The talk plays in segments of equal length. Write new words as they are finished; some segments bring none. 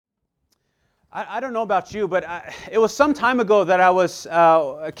I don't know about you, but it was some time ago that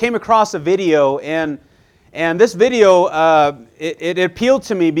I came across a video, and this video it appealed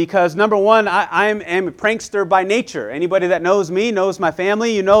to me because, number one, I am a prankster by nature. Anybody that knows me, knows my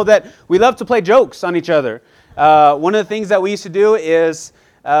family, you know that we love to play jokes on each other. One of the things that we used to do is,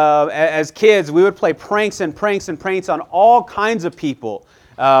 as kids, we would play pranks and pranks and pranks on all kinds of people.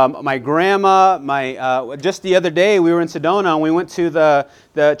 My grandma, just the other day we were in Sedona and we went to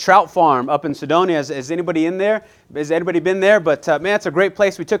the trout farm up in Sedona. Is anybody in there? Has anybody been there? But man, it's a great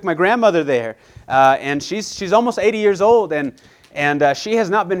place. We took my grandmother there, and she's almost 80 years old, and she has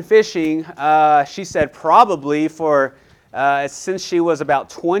not been fishing. She said probably since she was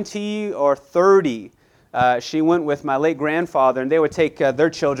about 20 or 30. She went with my late grandfather, and they would take their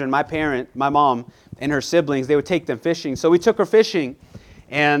children, my mom, and her siblings. They would take them fishing. So we took her fishing.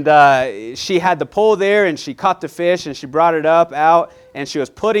 And she had the pole there, and she caught the fish, and she brought it out, and she was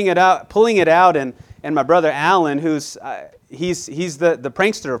pulling it out, and my brother Alan, he's the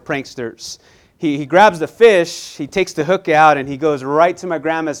prankster of pranksters. He grabs the fish, he takes the hook out, and he goes right to my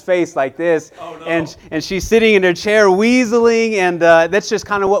grandma's face like this. Oh, no. And she's sitting in her chair weaseling, and that's just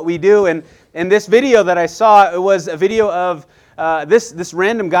kind of what we do. And this video that I saw, it was a video of this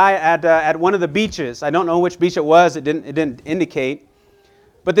random guy at one of the beaches. I don't know which beach it was. It didn't indicate.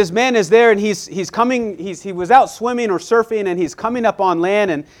 But this man is there, and he was out swimming or surfing, and he's coming up on land.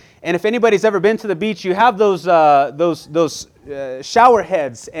 And if anybody's ever been to the beach, you have those shower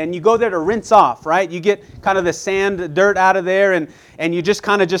heads, and you go there to rinse off, right? You get kind of the sand, dirt out of there, and you just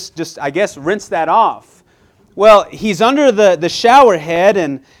kind of just I guess rinse that off. Well, he's under the shower head,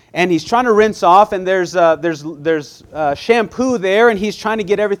 and he's trying to rinse off, and there's shampoo there, and he's trying to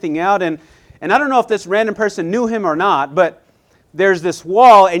get everything out. And I don't know if this random person knew him or not, but there's this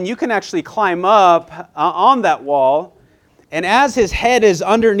wall, and you can actually climb up on that wall. And as his head is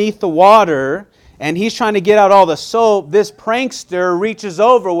underneath the water, and he's trying to get out all the soap, this prankster reaches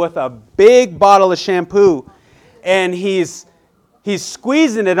over with a big bottle of shampoo, and he's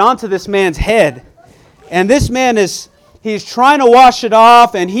squeezing it onto this man's head. And this man he's trying to wash it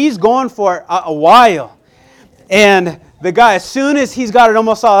off, and he's going for a while. And the guy, as soon as he's got it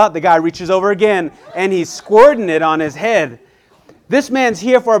almost all out, the guy reaches over again, and he's squirting it on his head. This man's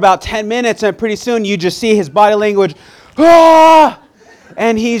here for about 10 minutes, and pretty soon you just see his body language, ah!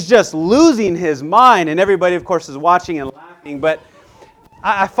 And he's just losing his mind. And everybody, of course, is watching and laughing. But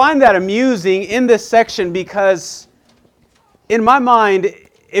I find that amusing in this section because, in my mind,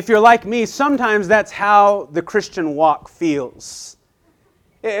 if you're like me, sometimes that's how the Christian walk feels.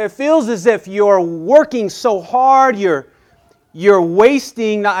 It feels as if you're working so hard, you're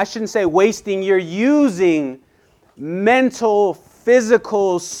wasting, I shouldn't say wasting, you're using mental,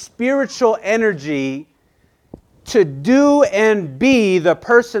 physical, spiritual energy to do and be the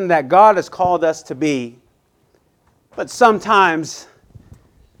person that God has called us to be. But sometimes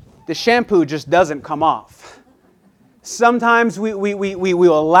the shampoo just doesn't come off. Sometimes we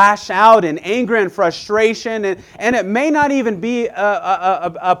will lash out in anger and frustration, and it may not even be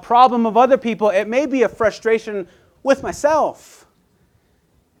a problem of other people. It may be a frustration with myself.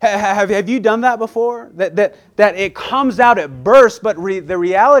 Have you done that before? That it comes out, it bursts, but the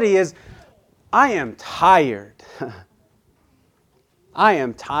reality is, I am tired. I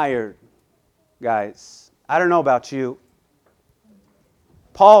am tired, guys. I don't know about you.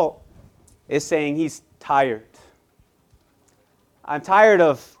 Paul is saying he's tired. I'm tired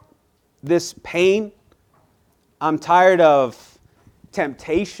of this pain. I'm tired of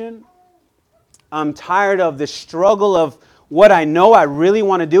temptation. I'm tired of the struggle of what I know I really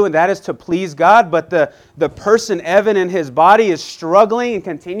want to do, and that is to please God, but the person Evan in his body is struggling and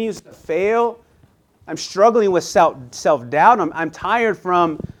continues to fail. I'm struggling with self-doubt. I'm tired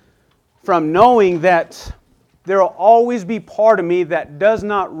from knowing that there will always be part of me that does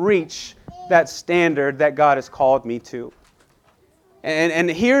not reach that standard that God has called me to.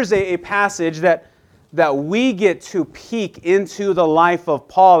 And here's a passage that we get to peek into the life of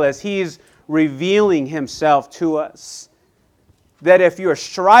Paul as he's revealing himself to us. That if you're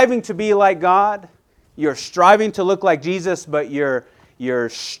striving to be like God, you're striving to look like Jesus, but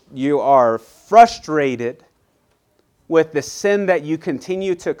you are frustrated with the sin that you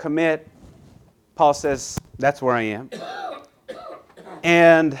continue to commit, Paul says, that's where I am.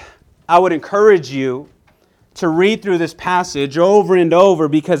 And I would encourage you to read through this passage over and over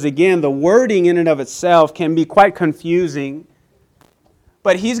because, again, the wording in and of itself can be quite confusing.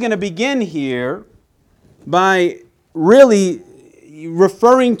 But he's going to begin here by really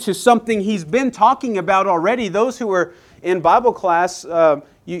referring to something he's been talking about already. Those who were in Bible class,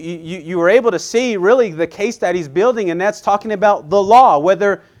 you were able to see really the case that he's building, and that's talking about the law,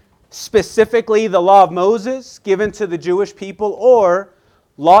 whether specifically the law of Moses given to the Jewish people, or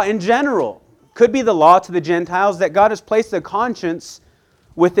law in general. Could be the law to the Gentiles, that God has placed a conscience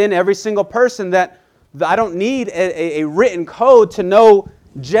within every single person, that I don't need a written code to know,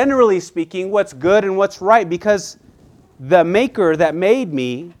 generally speaking, what's good and what's right, because the Maker that made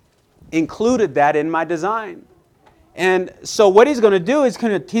me included that in my design. And so what he's going to do is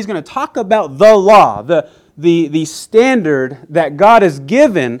he's going to talk about the law, the standard that God has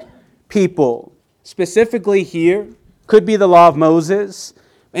given people. Specifically here, could be the law of Moses.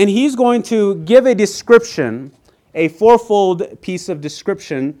 And he's going to give a description, a fourfold piece of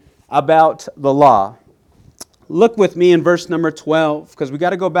description about the law. Look with me in verse number 12, because we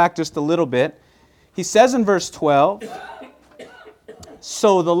got to go back just a little bit. He says in verse 12,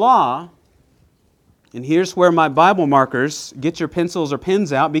 so the law, and here's where my Bible markers, get your pencils or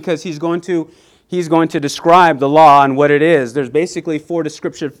pens out, because he's going to describe the law and what it is. There's basically four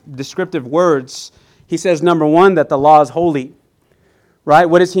descriptive words. He says, number one, that the law is holy. Right?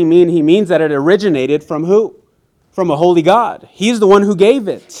 What does he mean? He means that it originated from who? From a holy God. He's the one who gave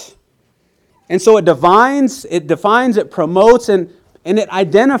it. And so it defines, it promotes, and it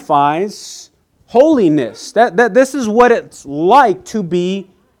identifies holiness. That this is what it's like to be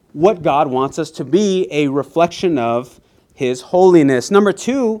what God wants us to be, a reflection of His holiness. Number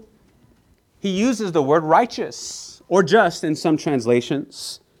two, he uses the word righteous or just in some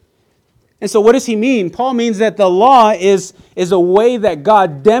translations. And so what does he mean? Paul means that the law is a way that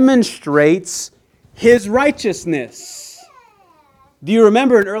God demonstrates His righteousness. Do you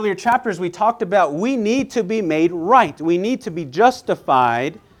remember in earlier chapters we talked about we need to be made right. We need to be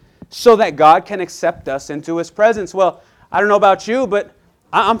justified so that God can accept us into His presence. Well, I don't know about you, but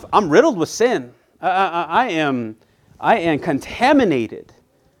I'm riddled with sin. I am contaminated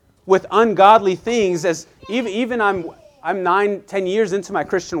with ungodly things. As even I'm 9-10 years into my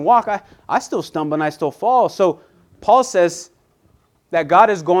Christian walk, I still stumble and I still fall. So Paul says that God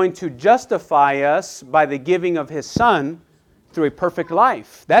is going to justify us by the giving of His Son through a perfect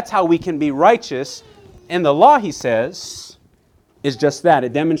life. That's how we can be righteous. And the law, he says, is just that.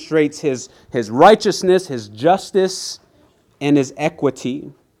 It demonstrates His righteousness, His justice, and His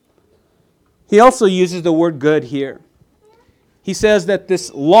equity. He also uses the word good here. He says that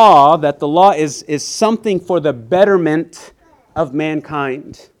the law is something for the betterment of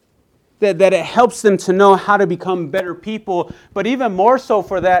mankind. That it helps them to know how to become better people, but even more so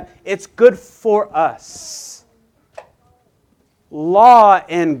for that, it's good for us. Law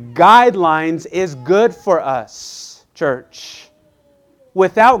and guidelines is good for us, church.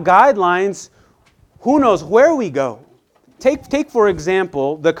 Without guidelines, who knows where we go? Take for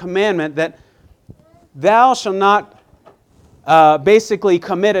example, the commandment that thou shalt not basically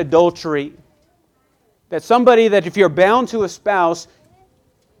commit adultery. That if you're bound to a spouse,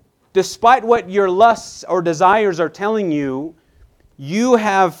 despite what your lusts or desires are telling you, you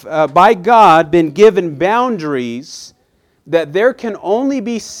have, by God, been given boundaries that there can only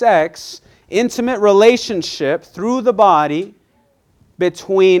be sex, intimate relationship through the body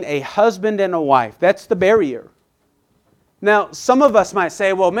between a husband and a wife. That's the barrier. Now, some of us might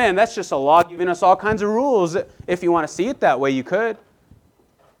say, well, man, that's just a law giving us all kinds of rules. If you want to see it that way, you could.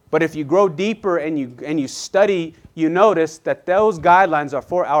 But if you grow deeper and you study, you notice that those guidelines are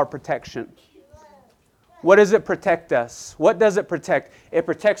for our protection. What does it protect us? What does it protect? It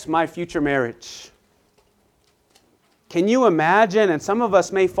protects my future marriage. Can you imagine, and some of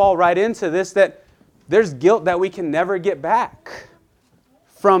us may fall right into this, that there's guilt that we can never get back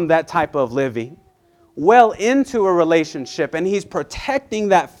from that type of living. Well into a relationship, and He's protecting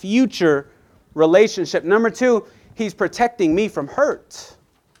that future relationship. Number two, He's protecting me from hurt.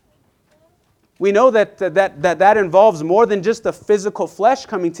 We know that involves more than just the physical flesh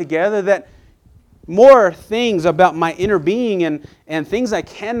coming together, that more things about my inner being and things I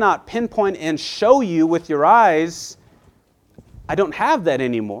cannot pinpoint and show you with your eyes, I don't have that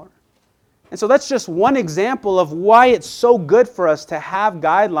anymore. And so that's just one example of why it's so good for us to have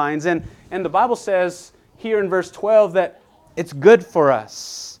guidelines. And the Bible says here in verse 12 that it's good for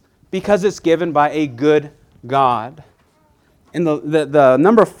us because it's given by a good God. And the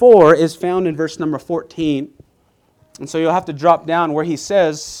number 4 is found in verse number 14. And so you'll have to drop down where he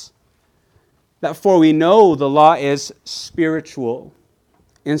says that for we know the law is spiritual.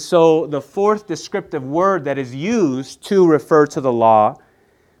 And so the fourth descriptive word that is used to refer to the law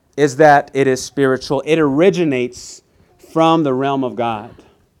is that it is spiritual. It originates from the realm of God.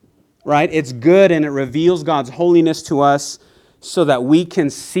 Right? It's good and it reveals God's holiness to us so that we can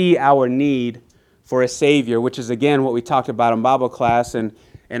see our need for a Savior, which is again what we talked about in Bible class. And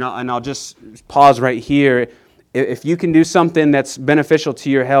I'll just pause right here. if you can do something that's beneficial to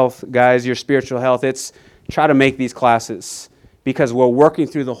your health, guys, your spiritual health, it's try to make these classes, because we're working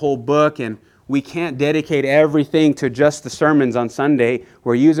through the whole book and we can't dedicate everything to just the sermons on Sunday.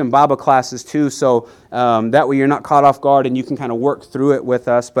 We're using Bible classes too, so that way you're not caught off guard and you can kind of work through it with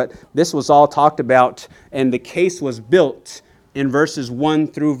us. But this was all talked about, and the case was built in verses 1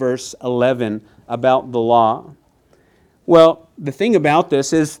 through verse 11 about the law. Well, the thing about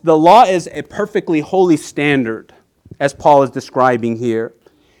this is the law is a perfectly holy standard, as Paul is describing here.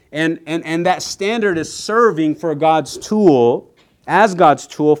 And that standard is serving for God's tool, as God's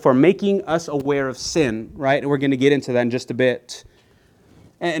tool for making us aware of sin, right? And we're going to get into that in just a bit.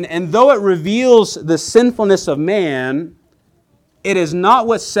 And though it reveals the sinfulness of man, it is not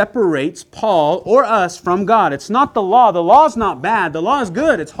what separates Paul or us from God. It's not the law. The law is not bad. The law is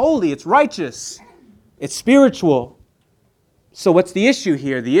good. It's holy. It's righteous. It's spiritual. So what's the issue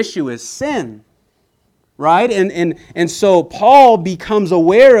here? The issue is sin, right? And so Paul becomes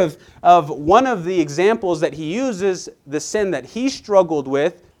aware of one of the examples that he uses, the sin that he struggled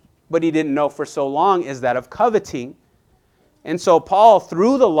with, but he didn't know for so long, is that of coveting. And so Paul,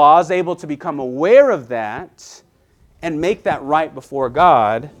 through the law, is able to become aware of that and make that right before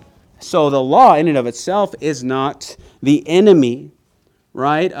God. So the law in and of itself is not the enemy,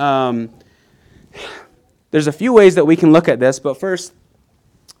 right? There's a few ways that we can look at this, but first,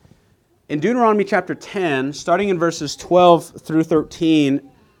 in Deuteronomy chapter 10, starting in verses 12 through 13,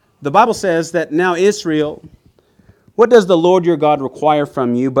 the Bible says that, "Now Israel, what does the Lord your God require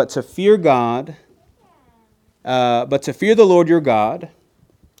from you but to fear God, but to fear the Lord your God,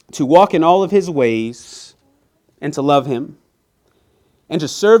 to walk in all of his ways, and to love him, and to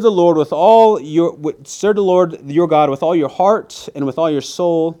serve the Lord serve the Lord your God with all your heart and with all your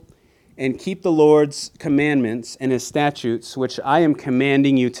soul, and keep the Lord's commandments and his statutes, which I am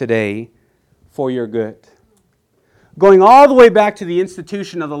commanding you today for your good." Going all the way back to the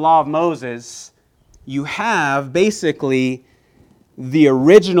institution of the law of Moses, you have basically the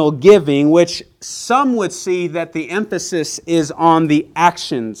original giving, which some would see that the emphasis is on the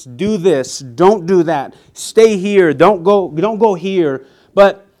actions. Do this, don't do that. Stay here, don't go here.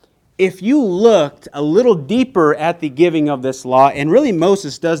 But if you looked a little deeper at the giving of this law, and really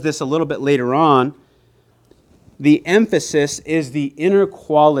Moses does this a little bit later on, the emphasis is the inner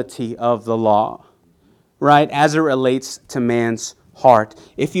quality of the law, right, as it relates to man's heart.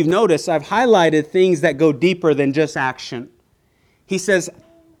 If you've noticed, I've highlighted things that go deeper than just action. He says,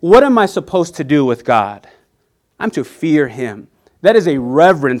 what am I supposed to do with God? I'm to fear him. That is a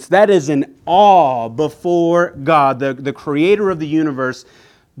reverence. That is an awe before God, the creator of the universe.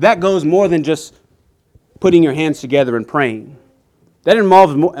 That goes more than just putting your hands together and praying. That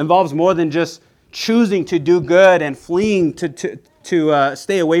involves more than just choosing to do good and fleeing to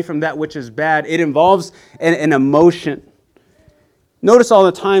stay away from that which is bad. It involves an emotion. Notice all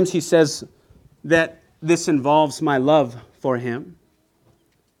the times he says that this involves my love for him.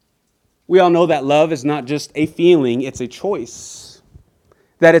 We all know that love is not just a feeling, it's a choice.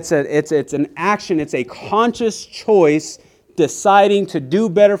 That it's an action, it's a conscious choice deciding to do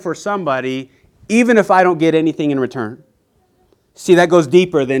better for somebody, even if I don't get anything in return. See, that goes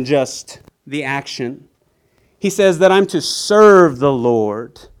deeper than just the action. He says that I'm to serve the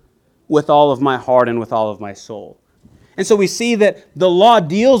Lord with all of my heart and with all of my soul. And so we see that the law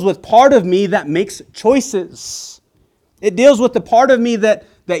deals with part of me that makes choices. It deals with the part of me that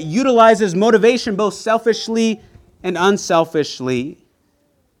utilizes motivation both selfishly and unselfishly.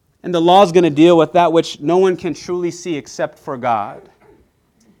 And the law is going to deal with that which no one can truly see except for God.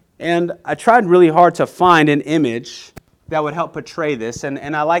 And I tried really hard to find an image that would help portray this.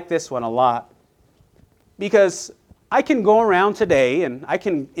 And I like this one a lot. Because I can go around today and I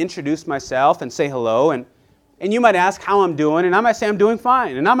can introduce myself and say hello. And you might ask how I'm doing. And I might say I'm doing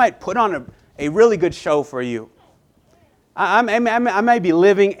fine. And I might put on a really good show for you. I might be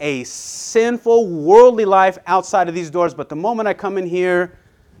living a sinful, worldly life outside of these doors. But the moment I come in here,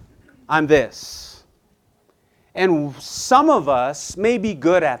 I'm this. And some of us may be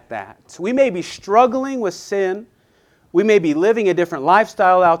good at that. We may be struggling with sin. We may be living a different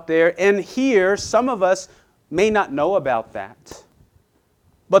lifestyle out there. And here, some of us may not know about that.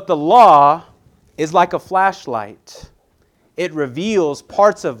 But the law is like a flashlight. It reveals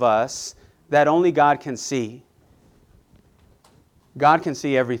parts of us that only God can see. God can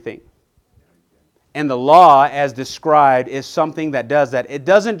see everything. And the law, as described, is something that does that. It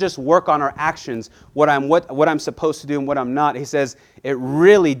doesn't just work on our actions, what I'm supposed to do and what I'm not. He says it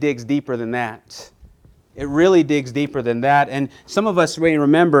really digs deeper than that. It really digs deeper than that. And some of us may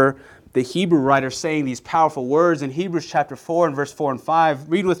remember the Hebrew writer saying these powerful words in Hebrews chapter 4 and verse 4 and 5.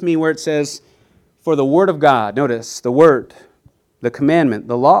 Read with me where it says, For the Word of God, notice, the Word, the commandment,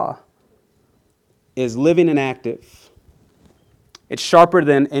 the law, is living and active. It's sharper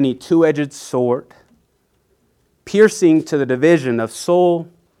than any two-edged sword, piercing to the division of soul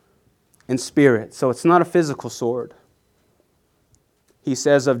and spirit. So it's not a physical sword. He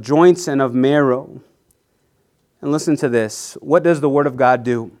says of joints and of marrow. And listen to this. What does the Word of God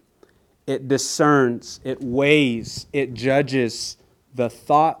do? It discerns, it weighs, it judges the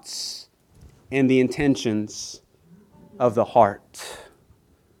thoughts and the intentions of the heart.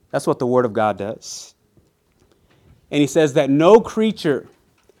 That's what the Word of God does. And he says that no creature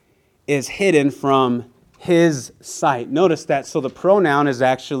is hidden from His sight. Notice that. So the pronoun is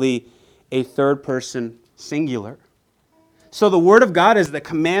actually a third person singular. So the Word of God is the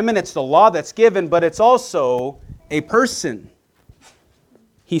commandment, it's the law that's given, but it's also a person.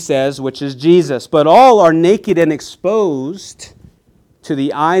 He says, which is Jesus. But all are naked and exposed to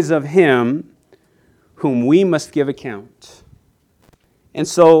the eyes of Him whom we must give account. And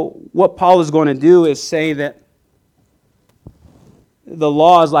so what Paul is going to do is say that the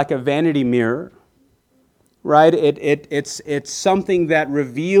law is like a vanity mirror, right? It's something that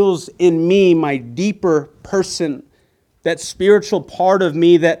reveals in me my deeper person, that spiritual part of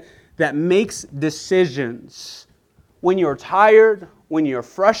me that makes decisions. When you're tired, when you're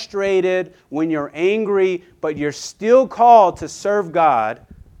frustrated, when you're angry, but you're still called to serve God,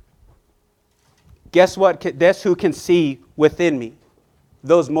 guess what? Guess who can see within me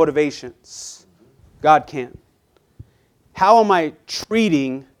those motivations? God can. How am I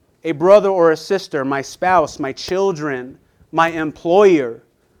treating a brother or a sister, my spouse, my children, my employer?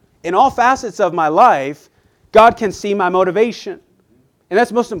 In all facets of my life, God can see my motivation. And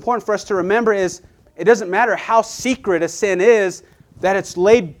that's most important for us to remember is it doesn't matter how secret a sin is, that it's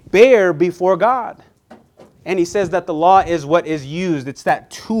laid bare before God. And he says that the law is what is used. It's that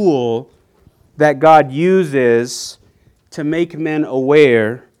tool that God uses to make men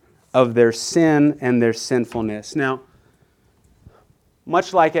aware of their sin and their sinfulness. Now,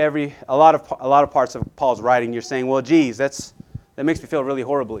 much like a lot of parts of Paul's writing, you're saying, well, geez, that makes me feel really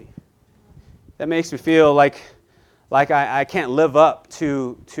horribly. That makes me feel like I can't live up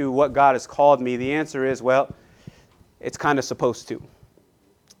to what God has called me. The answer is, well, it's kind of supposed to.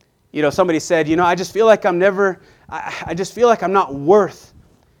 You know, somebody said, I just feel like I'm not worth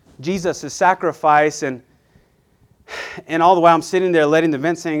Jesus' sacrifice, and all the while I'm sitting there letting the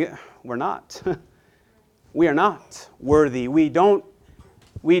vent saying, we're not. We are not worthy. We don't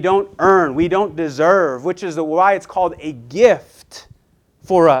earn. We don't deserve, which is why it's called a gift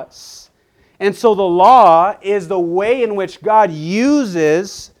for us. And so the law is the way in which God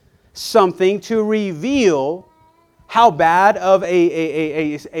uses something to reveal how bad of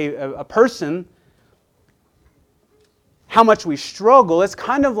a person, how much we struggle. It's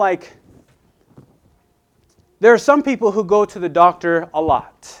kind of like there are some people who go to the doctor a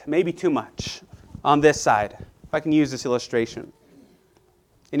lot, maybe too much, on this side. If I can use this illustration.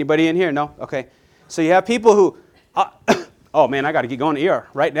 Anybody in here? No? Okay. So you have people who, oh man, I got to get going to ER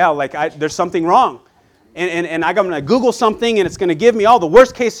right now. There's something wrong. And I'm going to Google something and it's going to give me all the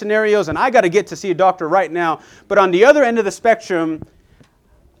worst case scenarios and I got to get to see a doctor right now. But on the other end of the spectrum,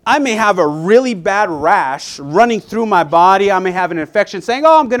 I may have a really bad rash running through my body. I may have an infection saying,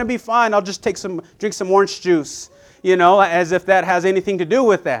 oh, I'm going to be fine. I'll just drink some orange juice, as if that has anything to do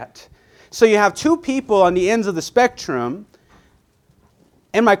with that. So you have two people on the ends of the spectrum.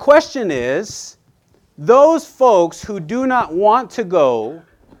 And my question is, those folks who do not want to go,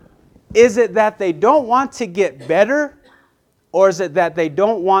 is it that they don't want to get better, or is it that they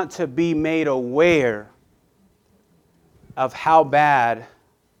don't want to be made aware of how bad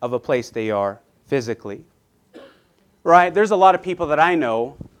of a place they are physically? Right? There's a lot of people that I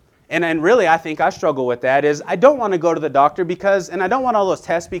know, and really I think I struggle with that, is I don't want to go to the doctor and I don't want all those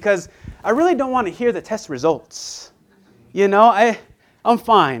tests because I really don't want to hear the test results. I'm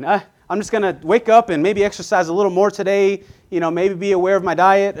fine. I'm just going to wake up and maybe exercise a little more today, maybe be aware of my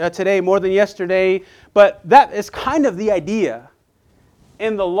diet today more than yesterday. But that is kind of the idea.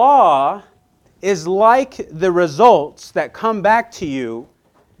 And the law is like the results that come back to you,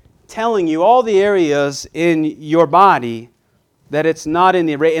 telling you all the areas in your body that it's not in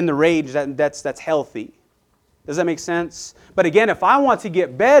the range that's healthy. Does that make sense? But again, if I want to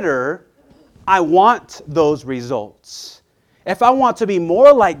get better, I want those results. If I want to be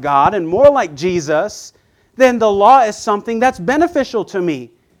more like God and more like Jesus, then the law is something that's beneficial to me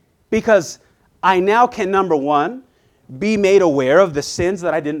because I now can, number one, be made aware of the sins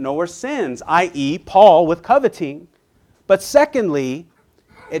that I didn't know were sins, i.e. Paul with coveting. But secondly,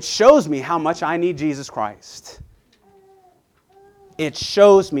 it shows me how much I need Jesus Christ. It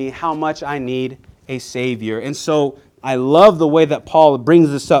shows me how much I need a Savior. And so I love the way that Paul brings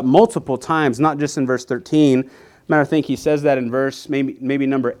this up multiple times, not just in verse 13. Matter of fact, he says that in verse maybe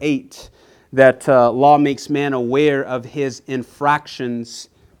number 8, that law makes man aware of his infractions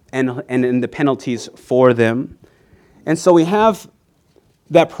and the penalties for them. And so we have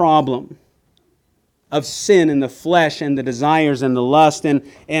that problem of sin in the flesh and the desires and the lust.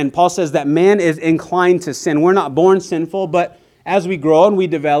 And Paul says that man is inclined to sin. We're not born sinful, but as we grow and we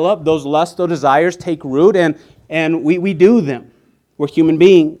develop, those lusts, those desires take root, and we do them. We're human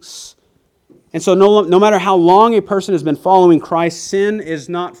beings. And so no matter how long a person has been following Christ, sin is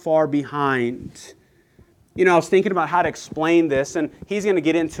not far behind. You know, I was thinking about how to explain this, and he's going to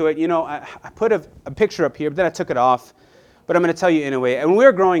get into it. You know, I put a picture up here, but then I took it off. But I'm going to tell you anyway. And when we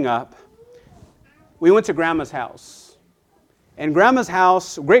were growing up, we went to Grandma's house. And Grandma's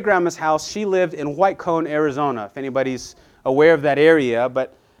house, great-grandma's house, she lived in White Cone, Arizona, if anybody's aware of that area.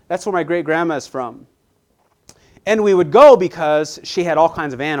 But that's where my great-grandma is from. And we would go because she had all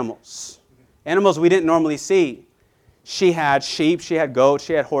kinds of animals. Animals we didn't normally see. She had sheep, she had goats,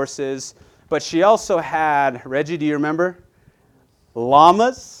 she had horses. But she also had, Reggie, do you remember?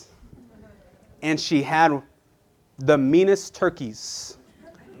 Llamas. And she had the meanest turkeys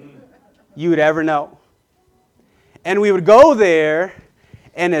you would ever know. And we would go there,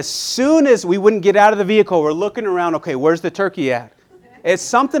 and as soon as we wouldn't get out of the vehicle, we're looking around, okay, where's the turkey at? It's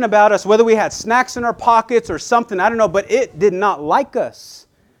something about us, whether we had snacks in our pockets or something, I don't know, but it did not like us.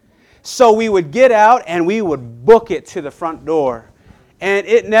 So we would get out, and we would book it to the front door. And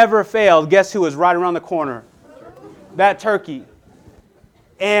it never failed. Guess who was right around the corner? That turkey.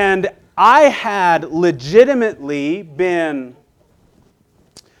 And I had legitimately been,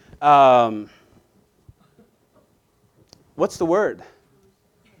 what's the word?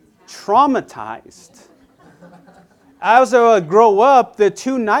 Traumatized. As I would grow up, the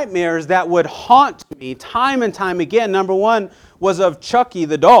two nightmares that would haunt me time and time again, number one was of Chucky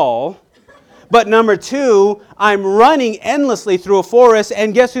the doll. But number two, I'm running endlessly through a forest,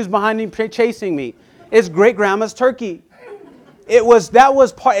 and guess who's behind me chasing me? It's great-grandma's turkey. It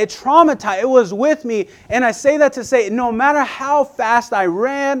traumatized. It was with me. And I say that to say, no matter how fast I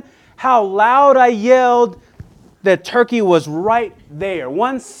ran, how loud I yelled, the turkey was right there,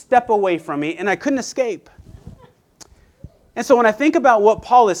 one step away from me, and I couldn't escape. And so when I think about what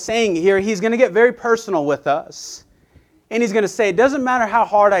Paul is saying here, he's going to get very personal with us. And he's going to say, it doesn't matter how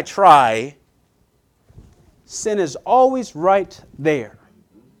hard I try, sin is always right there.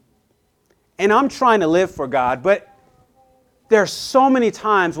 And I'm trying to live for God, but there are so many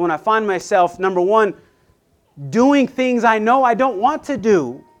times when I find myself, number one, doing things I know I don't want to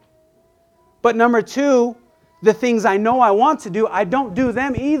do. But number two, the things I know I want to do, I don't do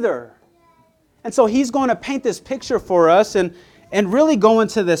them either. And so he's going to paint this picture for us and really go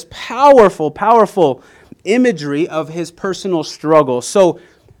into this powerful, powerful imagery of his personal struggle. So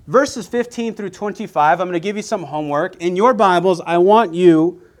verses 15 through 25, I'm going to give you some homework. In your Bibles, I want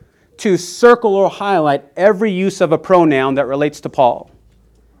you to circle or highlight every use of a pronoun that relates to Paul.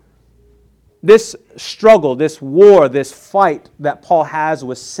 This struggle, this war, this fight that Paul has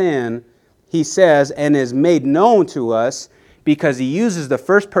with sin, he says, and is made known to us because he uses the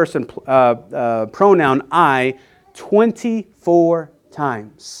first person pronoun I 24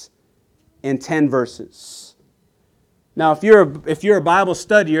 times in 10 verses. Now, if you're a Bible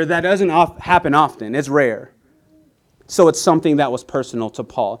studier, that doesn't happen often. It's rare. So it's something that was personal to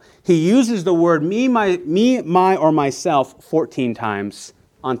Paul. He uses the word me, my, or myself 14 times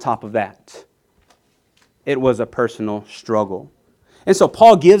on top of that. It was a personal struggle. And so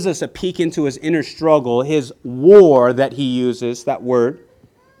Paul gives us a peek into his inner struggle, his war that he uses, that word,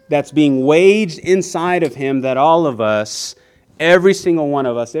 that's being waged inside of him, that all of us, every single one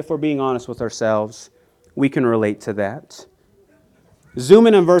of us, if we're being honest with ourselves, we can relate to that. Zoom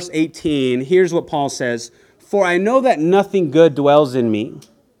in on verse 18. Here's what Paul says. For I know that nothing good dwells in me,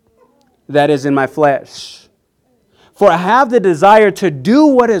 that is in my flesh. For I have the desire to do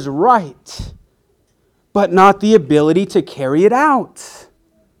what is right, but not the ability to carry it out.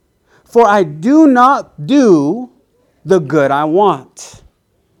 For I do not do the good I want,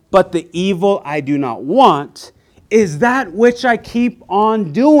 but the evil I do not want is that which I keep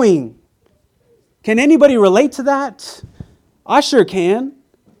on doing. Can anybody relate to that? I sure can.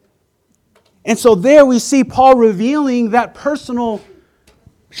 And so there we see Paul revealing that personal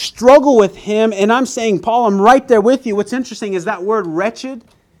struggle with him. And I'm saying, Paul, I'm right there with you. What's interesting is that word wretched,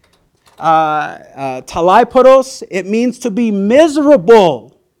 talaipodos, it means to be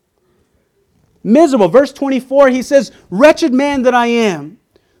miserable. Miserable. Verse 24, he says, wretched man that I am,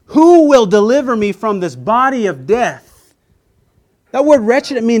 who will deliver me from this body of death? That word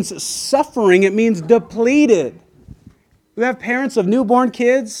wretched, it means suffering. It means depleted. We have parents of newborn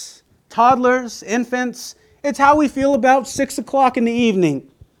kids, toddlers, infants. It's how we feel about 6 o'clock in the evening.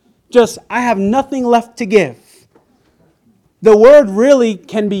 Just, I have nothing left to give. The word really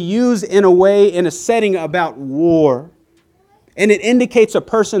can be used in a way, in a setting about war. And it indicates a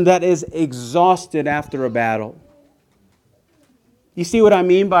person that is exhausted after a battle. You see what I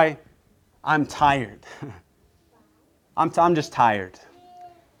mean by, I'm tired. I'm just tired.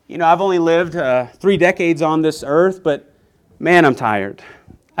 You know, I've only lived 3 decades on this earth, but man, I'm tired.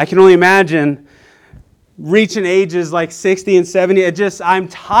 I can only imagine reaching ages like 60 and 70. I'm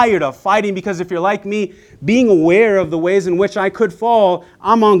tired of fighting, because if you're like me, being aware of the ways in which I could fall,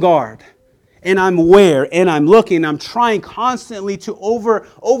 I'm on guard. And I'm aware, and I'm looking, I'm trying constantly to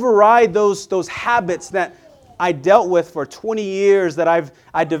override those habits that I dealt with for 20 years, that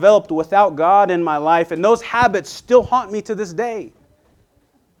I developed without God in my life. And those habits still haunt me to this day.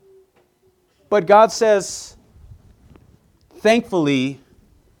 But God says, thankfully,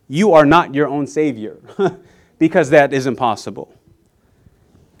 you are not your own Savior, because that is impossible.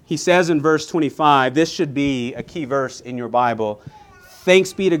 He says in verse 25, this should be a key verse in your Bible,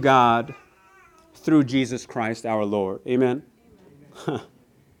 thanks be to God through Jesus Christ our Lord. Amen?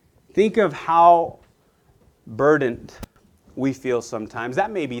 Think of how burdened we feel sometimes.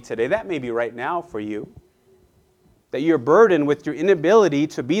 That may be today. That may be right now for you. That you're burdened with your inability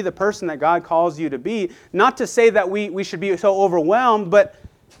to be the person that God calls you to be. Not to say that we should be so overwhelmed, but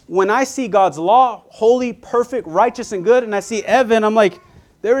when I see God's law, holy, perfect, righteous, and good, and I see Evan, I'm like,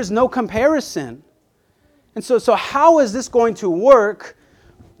 there is no comparison. And so how is this going to work?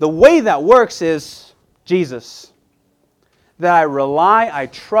 The way that works is Jesus. That I rely, I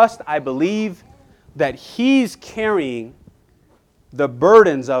trust, I believe that He's carrying the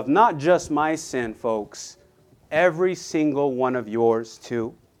burdens of not just my sin, folks, every single one of yours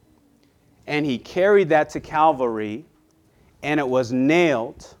too. And He carried that to Calvary, and it was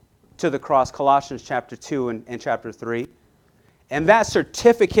nailed to the cross, Colossians chapter 2 and chapter 3. And that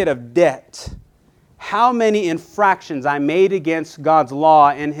certificate of debt, how many infractions I made against God's law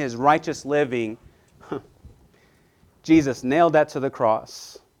and His righteous living, Jesus nailed that to the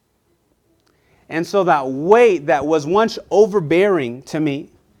cross. And so that weight that was once overbearing to me,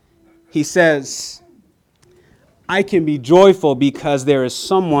 He says, I can be joyful because there is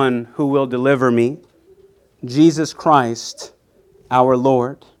someone who will deliver me, Jesus Christ, our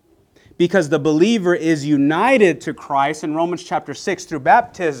Lord. Because the believer is united to Christ in Romans chapter 6 through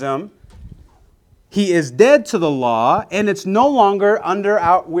baptism. He is dead to the law, and it's no longer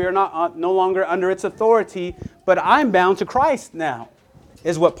we're not no longer under its authority, but I'm bound to Christ now,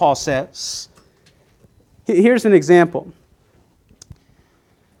 is what Paul says. Here's an example.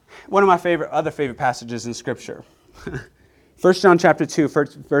 One of my other favorite passages in Scripture. 1 John chapter 2,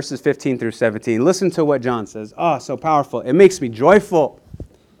 verses 15 through 17. Listen to what John says. Oh, so powerful. It makes me joyful.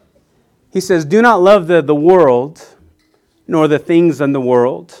 He says, do not love the world, nor the things in the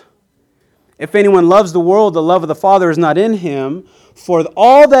world. If anyone loves the world, the love of the Father is not in him. For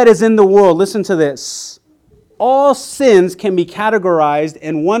all that is in the world, listen to this, all sins can be categorized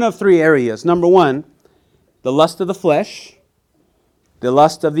in one of 3 areas. Number 1, the lust of the flesh, the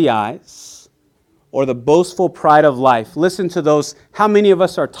lust of the eyes, or the boastful pride of life. Listen to those. How many of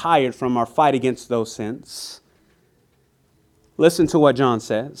us are tired from our fight against those sins? Listen to what John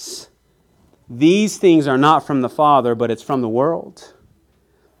says. These things are not from the Father, but it's from the world.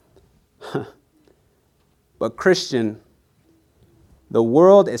 But Christian, the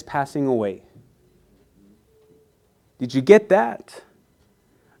world is passing away. Did you get that?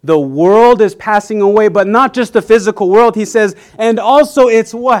 The world is passing away, but not just the physical world. He says, and also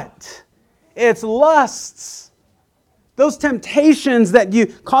it's what? It's lusts. Those temptations that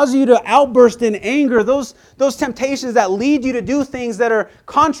cause you to outburst in anger, those temptations that lead you to do things that are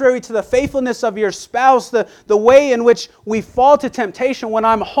contrary to the faithfulness of your spouse, the way in which we fall to temptation when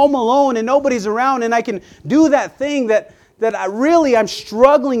I'm home alone and nobody's around and I can do that thing that I'm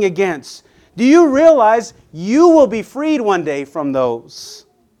struggling against. Do you realize you will be freed one day from those?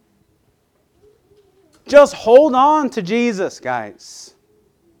 Just hold on to Jesus, guys.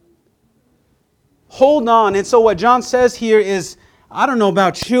 Hold on. And so what John says here is, I don't know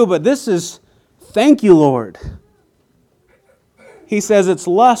about you, but this is, thank you, Lord. He says its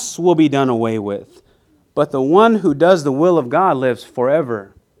lusts will be done away with, but the one who does the will of God lives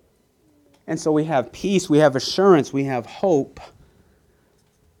forever. And so we have peace, we have assurance, we have hope.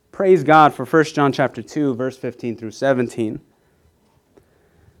 Praise God for 1 John chapter 2, verse 15 through 17.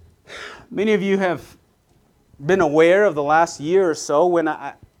 Many of you have been aware of the last year or so when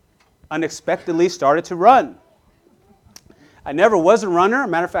I unexpectedly started to run. I never was a runner.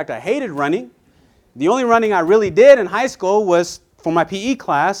 Matter of fact, I hated running. The only running I really did in high school was for my PE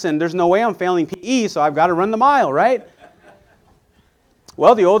class, and there's no way I'm failing PE, so I've got to run the mile, right?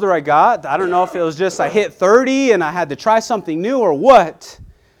 Well, the older I got, I don't know if it was just I hit 30 and I had to try something new or what,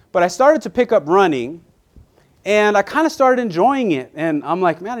 but I started to pick up running, and I kind of started enjoying it. And I'm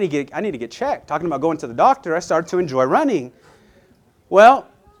like, man, I need to get checked. Talking about going to the doctor, I started to enjoy running. Well,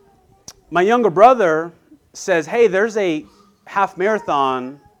 my younger brother says, hey, there's a half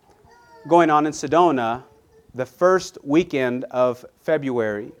marathon going on in Sedona the first weekend of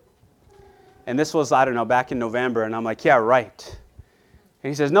February. And this was, I don't know, back in November. And I'm like, yeah, right. And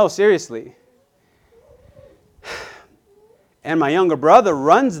he says, no, seriously. And my younger brother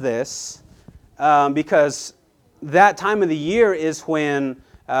runs this because that time of the year is when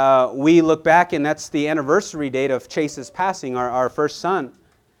we look back, and that's the anniversary date of Chase's passing, our first son.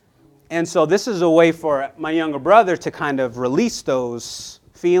 And so this is a way for my younger brother to kind of release those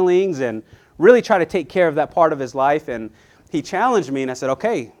feelings and really try to take care of that part of his life. And he challenged me, and I said,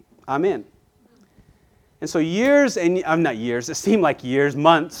 okay, I'm in. And so it seemed like years,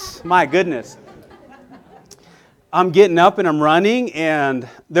 months, my goodness. I'm getting up and I'm running, and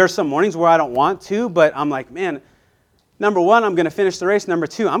there's some mornings where I don't want to, but I'm like, man, number one, I'm going to finish the race. Number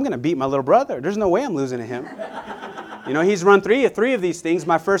two, I'm going to beat my little brother. There's no way I'm losing to him. You know, he's run three of these things.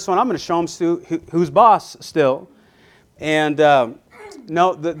 My first one, I'm going to show him who's boss still. And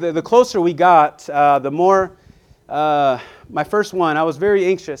no, the closer we got, the more, my first one, I was very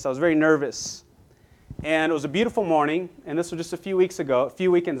anxious. I was very nervous. And it was a beautiful morning, and this was just a few weekends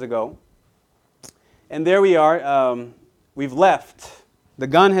ago. And there we are. We've left. The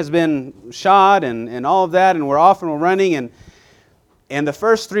gun has been shot and all of that, and we're off and we're running. And the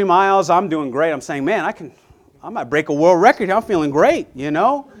first 3 miles, I'm doing great. I'm saying, man, I might break a world record here. I'm feeling great, you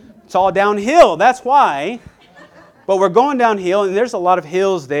know. It's all downhill. That's why. But we're going downhill, and there's a lot of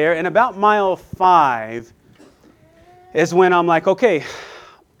hills there. And about mile 5 is when I'm like, okay,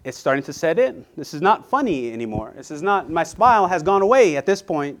 it's starting to set in. This is not funny anymore. My smile has gone away at this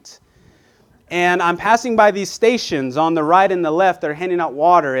point. And I'm passing by these stations on the right and the left that are handing out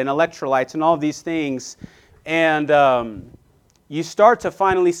water and electrolytes and all of these things. And you start to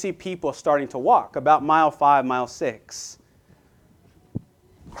finally see people starting to walk about mile 5, mile 6.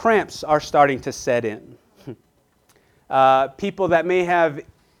 Cramps are starting to set in. People that may have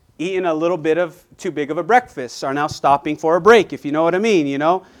eaten a little bit of too big of a breakfast are now stopping for a break, if you know what I mean, you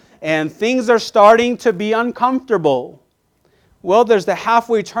know. And things are starting to be uncomfortable. Well, there's the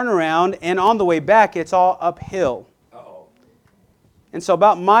halfway turnaround, and on the way back, it's all uphill. Uh-oh. And so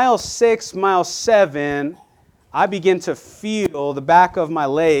about mile 6, mile 7, I begin to feel the back of my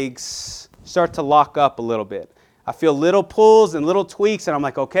legs start to lock up a little bit. I feel little pulls and little tweaks, and I'm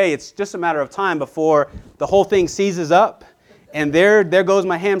like, okay, it's just a matter of time before the whole thing seizes up, and there goes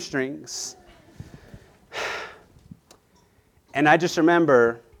my hamstrings. And I just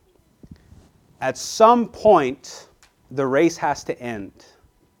remember, at some point, the race has to end.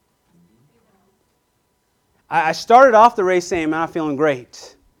 I started off the race saying, man, I'm feeling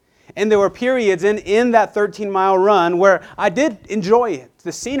great. And there were periods in that 13-mile run where I did enjoy it.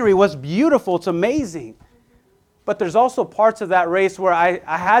 The scenery was beautiful. It's amazing. But there's also parts of that race where I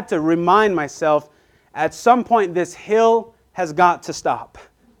had to remind myself, at some point this hill has got to stop.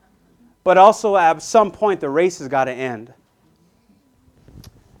 But also at some point the race has got to end.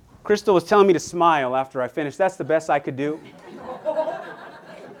 Crystal was telling me to smile after I finished. That's the best I could do.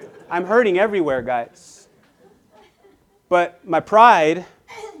 I'm hurting everywhere, guys. But my pride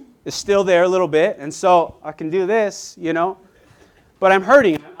is still there a little bit, and so I can do this, you know. But I'm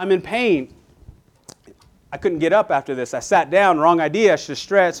hurting. I'm in pain. I couldn't get up after this. I sat down. Wrong idea. I should have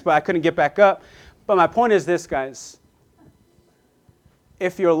stretched, but I couldn't get back up. But my point is this, guys.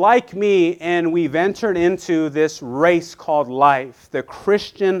 If you're like me and we've entered into this race called life, the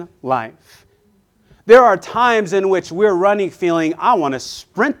Christian life, there are times in which we're running feeling, I want to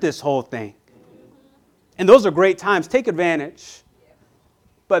sprint this whole thing. And those are great times. Take advantage.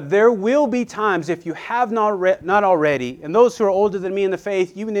 But there will be times, if you have not already, and those who are older than me in the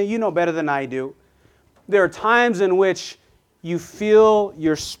faith, you know better than I do, there are times in which you feel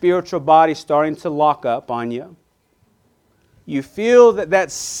your spiritual body starting to lock up on you. You feel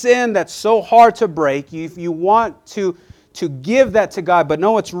that sin that's so hard to break, you want to give that to God, but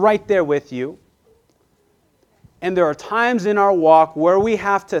no, it's right there with you. And there are times in our walk where we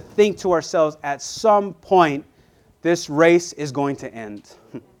have to think to ourselves, at some point, this race is going to end.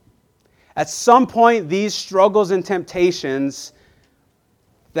 At some point, these struggles and temptations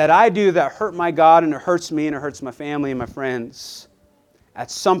that I do that hurt my God and it hurts me and it hurts my family and my friends,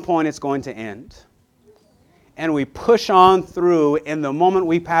 at some point it's going to end. and we push on through in the moment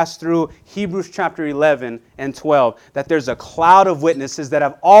we pass through Hebrews chapter 11 and 12, that there's a cloud of witnesses that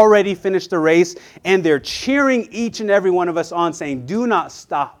have already finished the race, and they're cheering each and every one of us on, saying, do not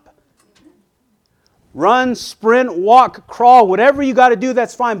stop. Run, sprint, walk, crawl, whatever you got to do,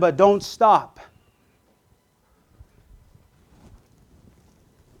 that's fine, but don't stop.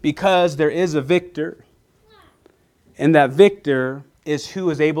 Because there is a victor, and that victor is who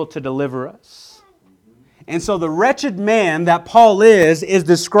is able to deliver us. And so the wretched man that Paul is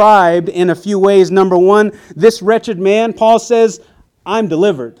described in a few ways. Number one, this wretched man, Paul says, I'm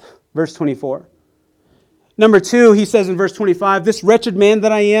delivered. Verse 24. Number two, he says in verse 25, this wretched man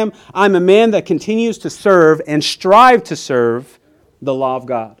that I am, I'm a man that continues to serve and strive to serve the law of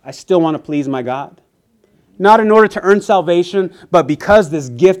God. I still want to please my God. Not in order to earn salvation, but because this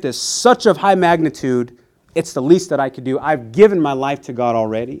gift is such of high magnitude, it's the least that I could do. I've given my life to God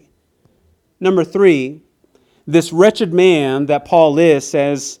already. Number three, this wretched man that Paul is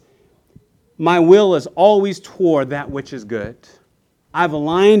says, my will is always toward that which is good. I've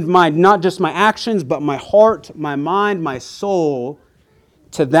aligned not just my actions, but my heart, my mind, my soul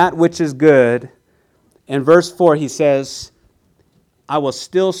to that which is good. In verse 4, he says, I will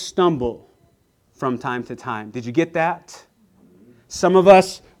still stumble from time to time. Did you get that? Some of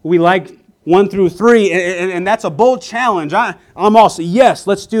us, we like 1 through 3, and that's a bold challenge. I'm also, yes,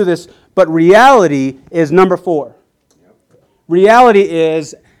 let's do this. But reality is number 4. Reality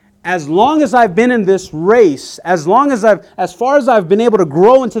is, as long as I've been in this race, as far as I've been able to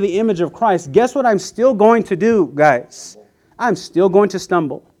grow into the image of Christ, guess what I'm still going to do, guys? I'm still going to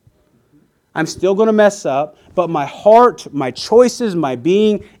stumble. I'm still going to mess up, but my heart, my choices, my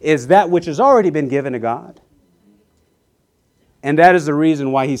being is that which has already been given to God. And that is the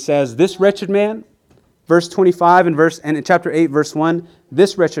reason why he says, this wretched man, verse 25 and in chapter 8, verse 1,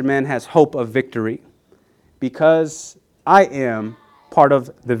 this wretched man has hope of victory because I am part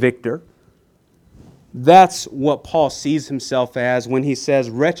of the victor. That's what Paul sees himself as when he says,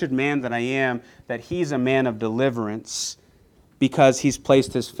 wretched man that I am, that he's a man of deliverance because he's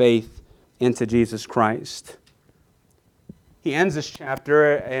placed his faith into Jesus Christ. He ends this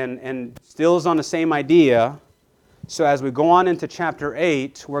chapter and still is on the same idea. So as we go on into chapter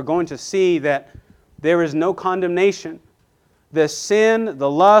 8, we're going to see that there is no condemnation. The sin, the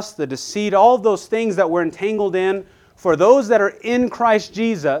lust, the deceit, all of those things that we're entangled in, for those that are in Christ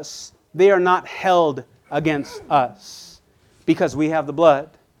Jesus, they are not held against us because we have the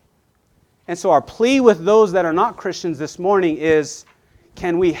blood. And so our plea with those that are not Christians this morning is,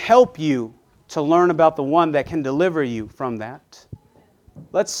 can we help you to learn about the one that can deliver you from that?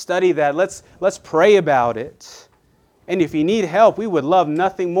 Let's study that. Let's pray about it. And if you need help, we would love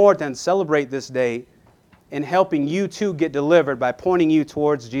nothing more than celebrate this day in helping you too get delivered by pointing you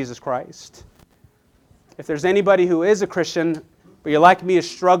towards Jesus Christ. If there's anybody who is a Christian, but you're like me, is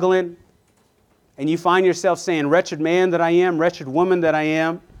struggling, and you find yourself saying, wretched man that I am, wretched woman that I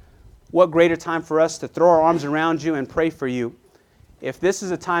am, what greater time for us to throw our arms around you and pray for you. If this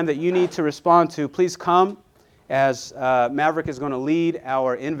is a time that you need to respond to, please come as Maverick is going to lead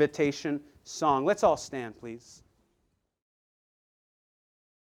our invitation song. Let's all stand, please.